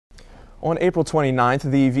On April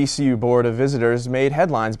 29th, the VCU Board of Visitors made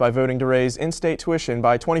headlines by voting to raise in-state tuition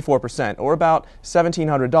by 24%, or about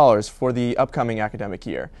 $1,700 for the upcoming academic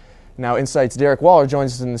year. Now, Insight's Derek Waller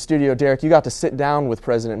joins us in the studio. Derek, you got to sit down with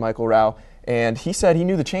President Michael Rao, and he said he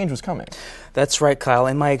knew the change was coming. That's right, Kyle.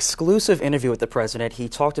 In my exclusive interview with the president, he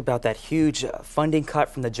talked about that huge funding cut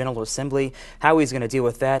from the General Assembly, how he's going to deal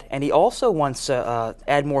with that, and he also wants to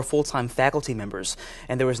add more full-time faculty members,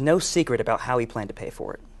 and there was no secret about how he planned to pay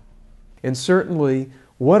for it. And certainly,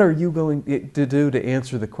 what are you going to do to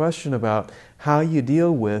answer the question about how you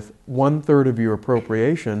deal with 1/3 of your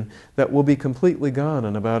appropriation that will be completely gone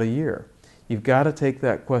in about a year? You've got to take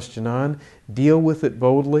that question on, deal with it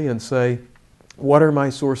boldly, and say, what are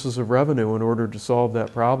my sources of revenue in order to solve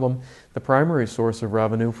that problem? The primary source of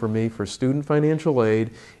revenue for me for student financial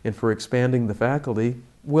aid and for expanding the faculty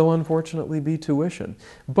will unfortunately be tuition.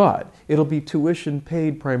 But it'll be tuition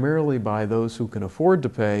paid primarily by those who can afford to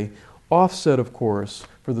pay, offset, of course,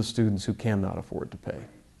 for the students who cannot afford to pay.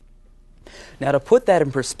 Now, to put that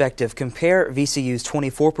in perspective, compare VCU's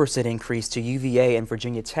 24% increase to UVA and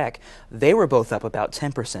Virginia Tech. They were both up about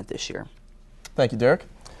 10% this year. Thank you, Derek.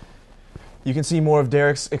 You can see more of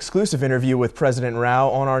Derek's exclusive interview with President Rao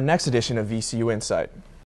on our next edition of VCU Insight.